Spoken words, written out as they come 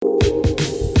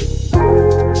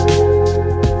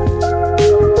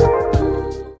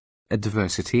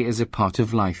Adversity is a part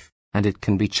of life, and it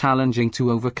can be challenging to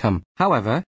overcome.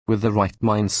 However, with the right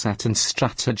mindset and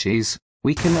strategies,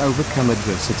 we can overcome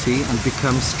adversity and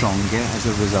become stronger as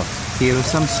a result. Here are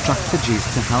some strategies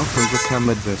to help overcome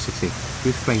adversity.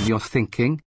 Reframe your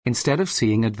thinking. Instead of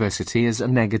seeing adversity as a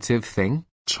negative thing,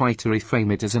 try to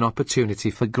reframe it as an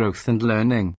opportunity for growth and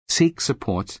learning. Seek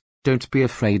support. Don't be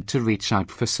afraid to reach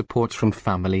out for support from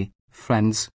family,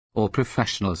 friends, or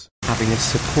professionals. Having a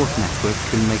support network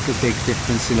can make a big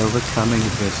difference in overcoming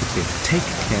adversity. Take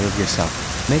care of yourself.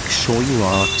 Make sure you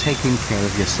are taking care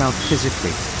of yourself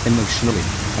physically, emotionally,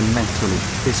 and mentally.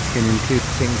 This can include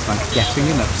things like getting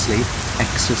enough sleep,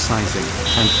 exercising,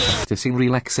 and practicing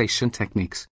relaxation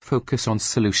techniques. Focus on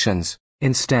solutions.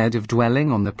 Instead of dwelling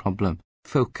on the problem,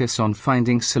 focus on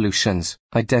finding solutions.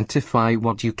 Identify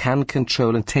what you can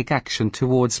control and take action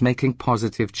towards making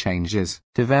positive changes.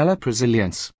 Develop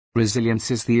resilience.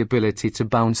 Resilience is the ability to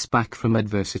bounce back from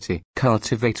adversity.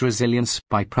 Cultivate resilience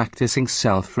by practicing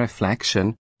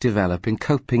self-reflection, developing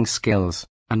coping skills,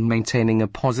 and maintaining a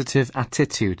positive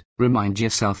attitude. Remind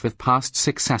yourself of past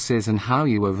successes and how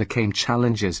you overcame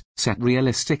challenges. Set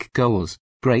realistic goals.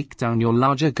 Break down your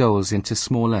larger goals into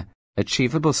smaller,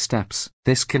 achievable steps.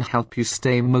 This can help you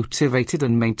stay motivated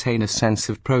and maintain a sense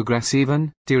of progress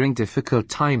even during difficult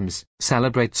times.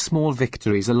 Celebrate small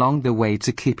victories along the way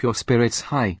to keep your spirits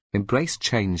high. Embrace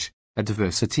change.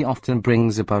 Adversity often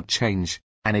brings about change,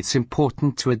 and it's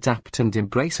important to adapt and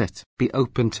embrace it. Be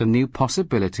open to new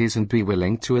possibilities and be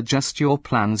willing to adjust your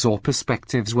plans or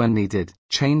perspectives when needed.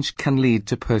 Change can lead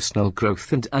to personal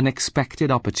growth and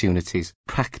unexpected opportunities.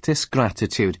 Practice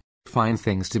gratitude. Find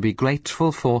things to be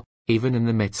grateful for, even in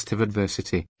the midst of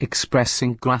adversity.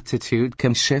 Expressing gratitude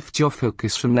can shift your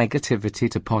focus from negativity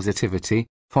to positivity,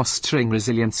 fostering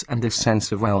resilience and a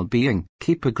sense of well-being.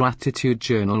 Keep a gratitude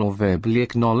journal or verbally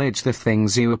acknowledge the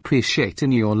things you appreciate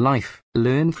in your life.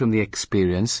 Learn from the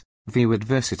experience. View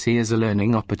adversity as a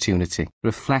learning opportunity.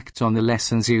 Reflect on the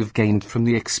lessons you've gained from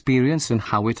the experience and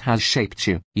how it has shaped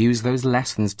you. Use those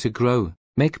lessons to grow,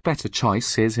 make better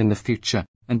choices in the future,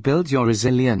 and build your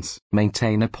resilience.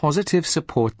 Maintain a positive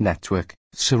support network.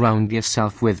 Surround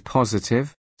yourself with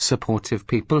positive, supportive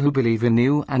people who believe in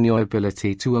you and your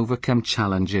ability to overcome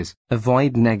challenges.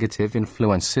 Avoid negative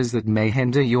influences that may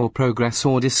hinder your progress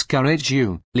or discourage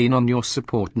you. Lean on your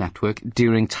support network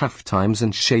during tough times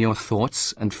and share your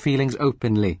thoughts and feelings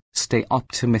openly. Stay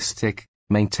optimistic.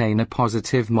 Maintain a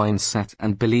positive mindset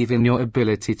and believe in your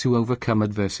ability to overcome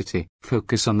adversity.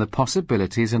 Focus on the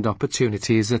possibilities and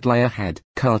opportunities that lie ahead.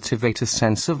 Cultivate a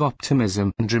sense of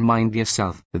optimism and remind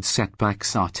yourself that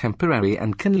setbacks are temporary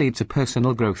and can lead to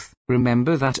personal growth.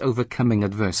 Remember that overcoming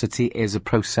adversity is a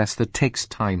process that takes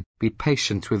time. Be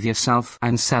patient with yourself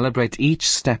and celebrate each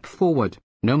step forward,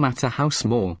 no matter how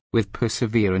small. With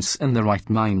perseverance and the right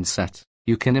mindset,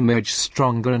 you can emerge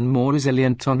stronger and more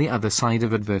resilient on the other side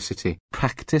of adversity.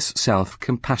 Practice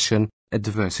self-compassion.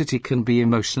 Adversity can be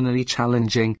emotionally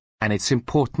challenging, and it's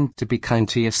important to be kind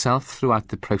to yourself throughout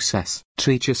the process.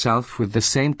 Treat yourself with the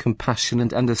same compassion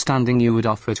and understanding you would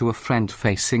offer to a friend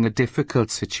facing a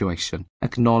difficult situation.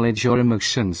 Acknowledge your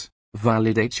emotions,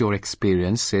 validate your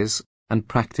experiences, and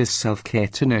practice self-care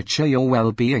to nurture your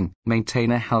well-being.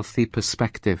 Maintain a healthy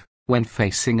perspective. When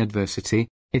facing adversity,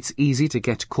 it's easy to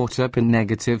get caught up in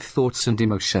negative thoughts and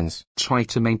emotions. Try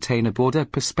to maintain a broader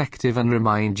perspective and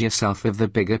remind yourself of the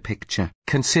bigger picture.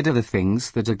 Consider the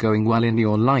things that are going well in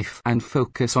your life and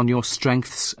focus on your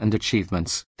strengths and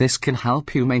achievements. This can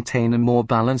help you maintain a more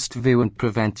balanced view and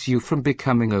prevent you from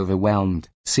becoming overwhelmed.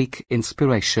 Seek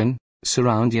inspiration.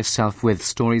 Surround yourself with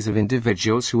stories of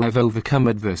individuals who have overcome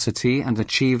adversity and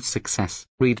achieved success.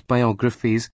 Read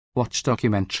biographies, watch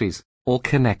documentaries, or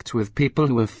connect with people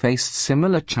who have faced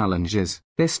similar challenges.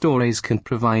 Their stories can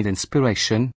provide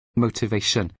inspiration,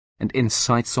 motivation, and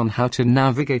insights on how to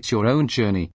navigate your own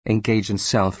journey. Engage in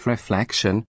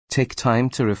self-reflection. Take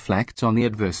time to reflect on the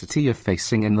adversity you're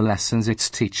facing and the lessons it's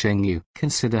teaching you.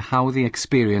 Consider how the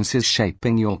experience is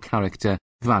shaping your character,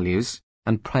 values,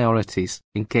 and priorities.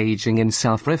 Engaging in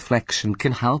self-reflection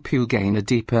can help you gain a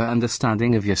deeper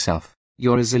understanding of yourself,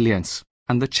 your resilience,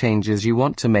 and the changes you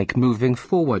want to make moving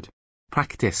forward.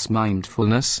 Practice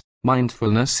mindfulness.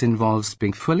 Mindfulness involves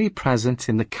being fully present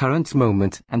in the current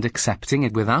moment and accepting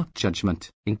it without judgment.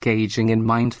 Engaging in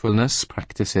mindfulness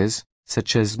practices,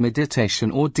 such as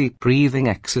meditation or deep breathing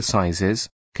exercises,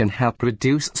 can help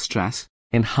reduce stress,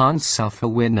 enhance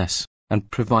self-awareness,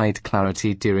 and provide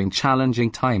clarity during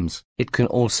challenging times. It can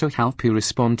also help you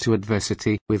respond to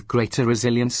adversity with greater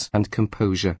resilience and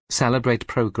composure. Celebrate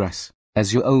progress.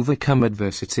 As you overcome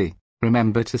adversity,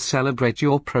 remember to celebrate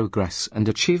your progress and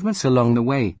achievements along the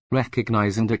way.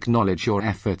 Recognize and acknowledge your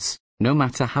efforts, no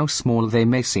matter how small they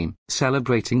may seem.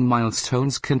 Celebrating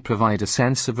milestones can provide a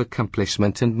sense of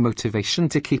accomplishment and motivation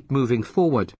to keep moving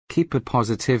forward. Keep a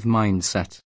positive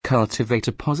mindset. Cultivate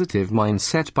a positive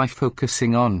mindset by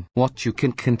focusing on what you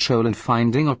can control and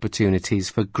finding opportunities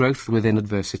for growth within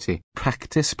adversity.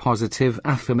 Practice positive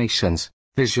affirmations,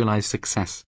 visualize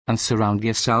success, and surround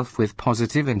yourself with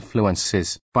positive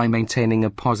influences. By maintaining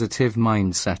a positive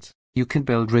mindset, you can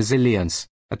build resilience,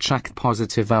 attract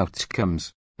positive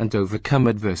outcomes, and overcome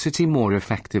adversity more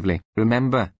effectively.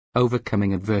 Remember,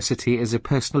 overcoming adversity is a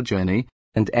personal journey,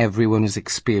 and everyone's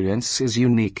experience is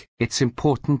unique. It's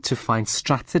important to find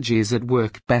strategies that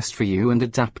work best for you and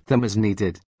adapt them as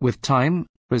needed. With time,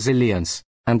 resilience,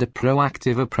 and a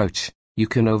proactive approach, you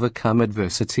can overcome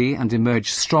adversity and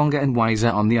emerge stronger and wiser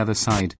on the other side.